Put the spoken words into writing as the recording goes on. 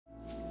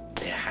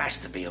has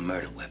to be a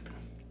murder weapon.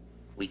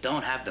 We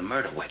don't have the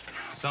murder weapon.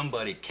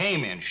 Somebody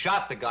came in,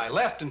 shot the guy,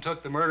 left, and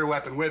took the murder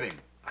weapon with him.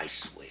 I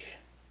swear,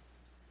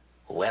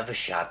 whoever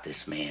shot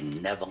this man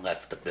never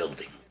left the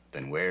building.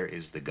 Then where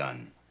is the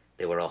gun?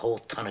 There were a whole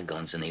ton of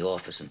guns in the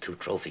office and 2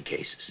 trophy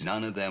cases.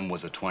 None of them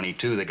was a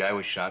 .22. The guy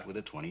was shot with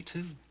a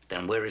 .22.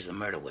 Then where is the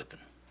murder weapon?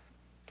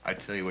 I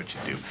tell you what you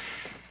do.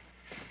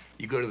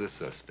 You go to the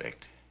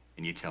suspect,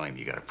 and you tell him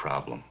you got a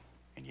problem,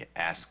 and you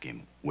ask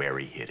him where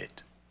he hid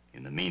it.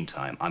 In the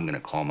meantime, I'm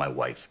gonna call my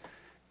wife,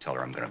 tell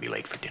her I'm gonna be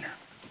late for dinner.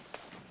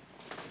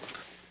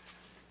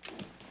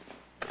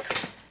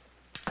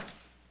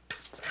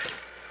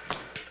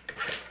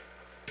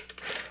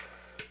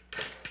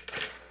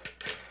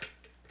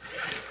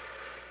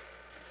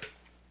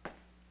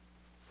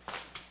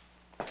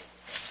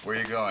 Where are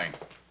you going?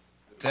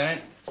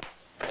 Lieutenant?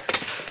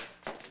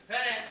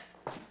 Lieutenant!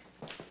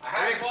 I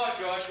have a call,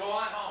 George. Go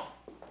on home.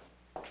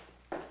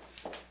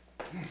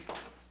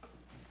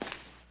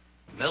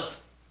 Milk?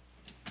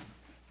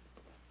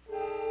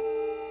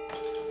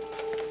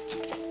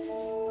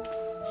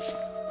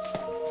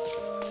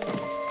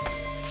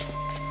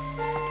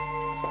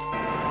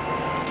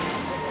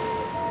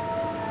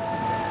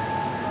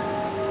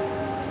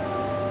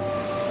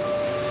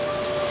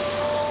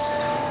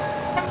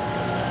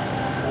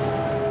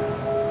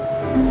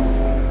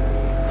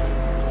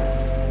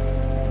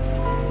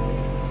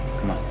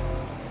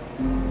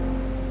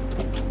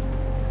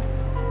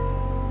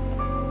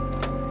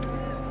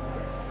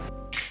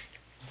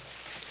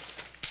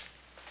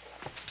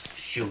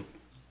 Shoot.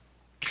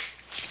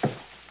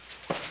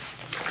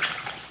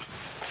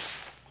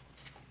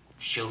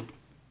 Shoot.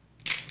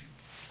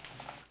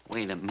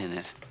 Wait a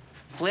minute.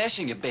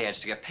 Flashing your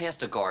badge to get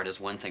past a guard is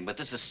one thing, but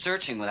this is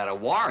searching without a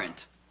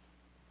warrant.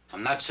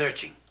 I'm not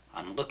searching.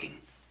 I'm looking.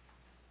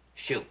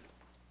 Shoot.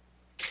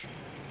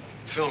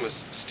 Film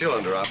is still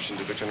under option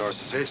to Victor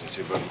Norris's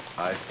agency, but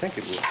I think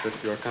it will fit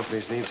your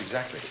company's needs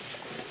exactly.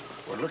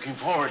 We're looking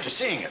forward to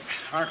seeing it,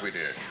 aren't we,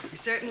 dear? We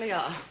certainly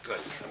are.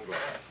 Good. I'm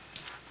glad.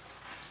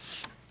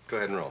 Go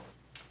ahead and roll.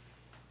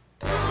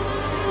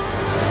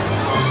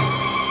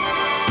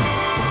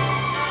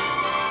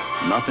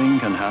 Nothing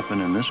can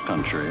happen in this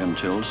country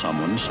until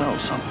someone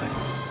sells something.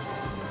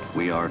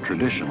 We are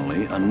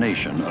traditionally a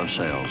nation of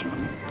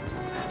salesmen.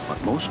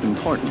 But most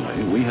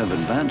importantly, we have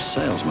advanced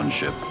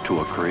salesmanship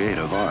to a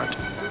creative art.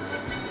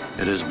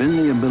 It has been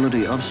the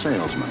ability of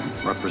salesmen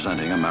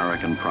representing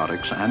American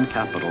products and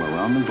capital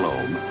around the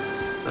globe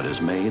that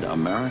has made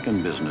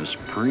American business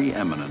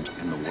preeminent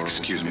in the world.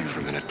 Excuse me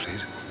for a minute,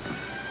 please.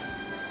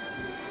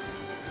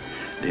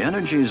 The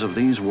energies of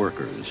these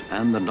workers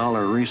and the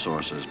dollar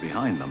resources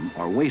behind them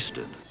are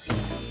wasted.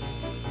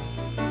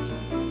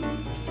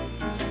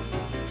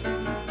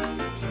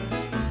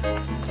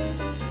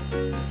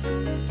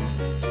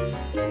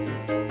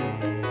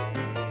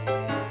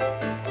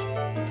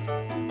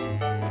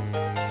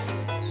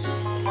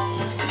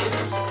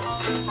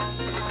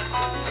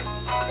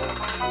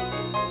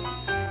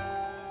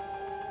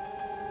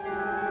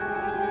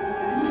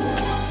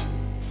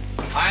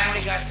 I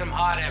only got some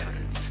hard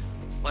evidence.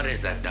 What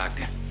is that,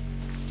 Doctor?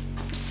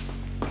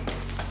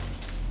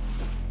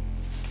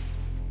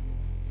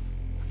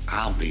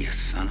 I'll be a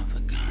son of a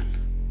gun.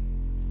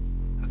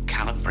 A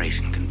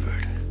calibration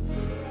converter.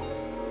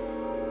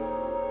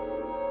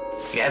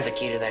 You have the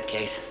key to that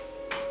case?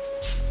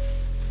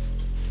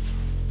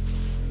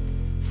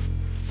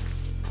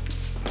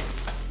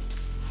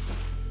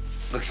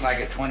 Looks like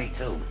a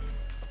 .22.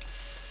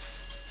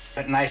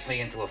 Fit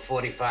nicely into a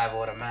 .45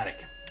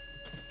 automatic.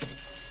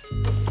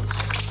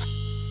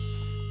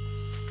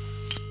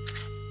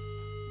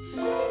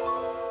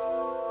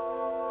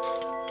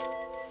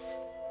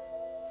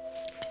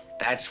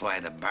 That's why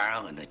the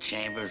barrel and the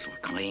chambers were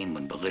clean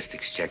when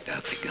ballistics checked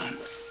out the gun.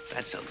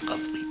 That's a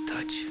lovely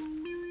touch.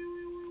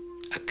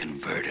 A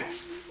converter.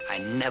 I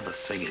never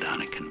figured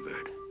on a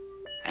converter.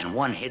 And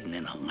one hidden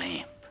in a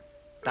lamp.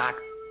 Doc,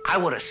 I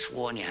would have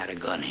sworn you had a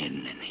gun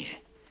hidden in here.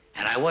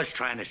 And I was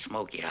trying to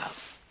smoke you out.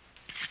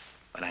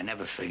 But I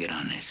never figured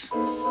on this.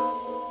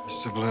 A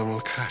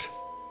subliminal cut.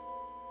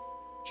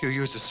 You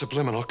used a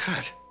subliminal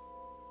cut.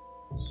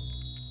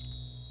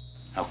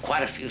 Now,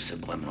 quite a few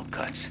subliminal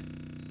cuts.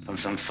 From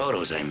some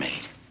photos I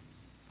made.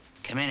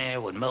 Came in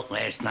here with Milt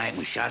last night and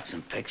we shot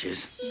some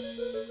pictures.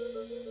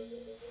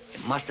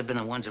 It must have been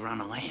the ones around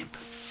the lamp.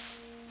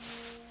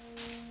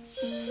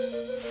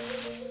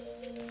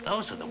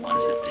 Those are the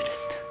ones that did it.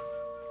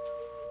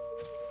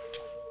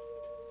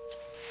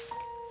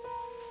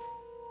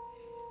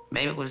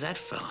 Maybe it was that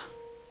fella.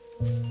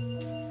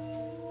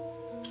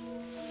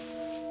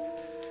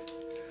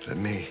 Let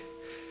me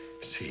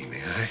see,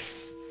 may I?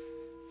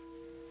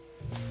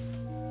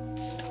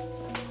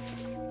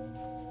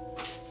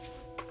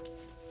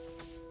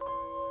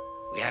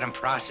 We had him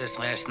processed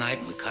last night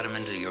and we cut him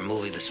into your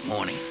movie this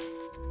morning.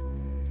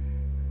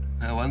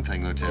 Well, one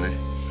thing, Lieutenant,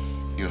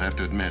 you'll have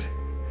to admit,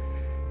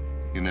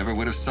 you never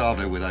would have solved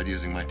it without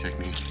using my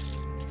technique.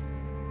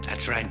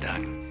 That's right,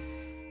 Doc.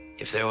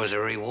 If there was a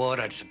reward,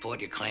 I'd support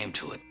your claim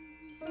to it.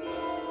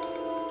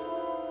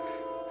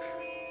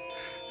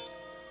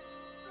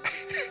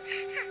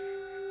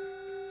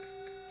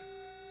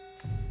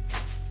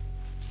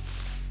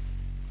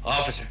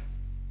 Officer.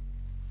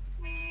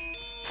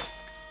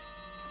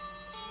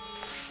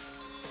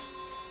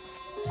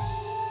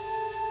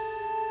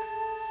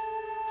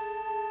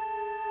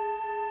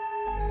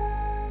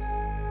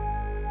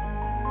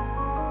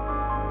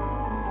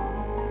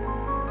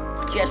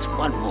 Just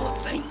one more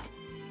thing.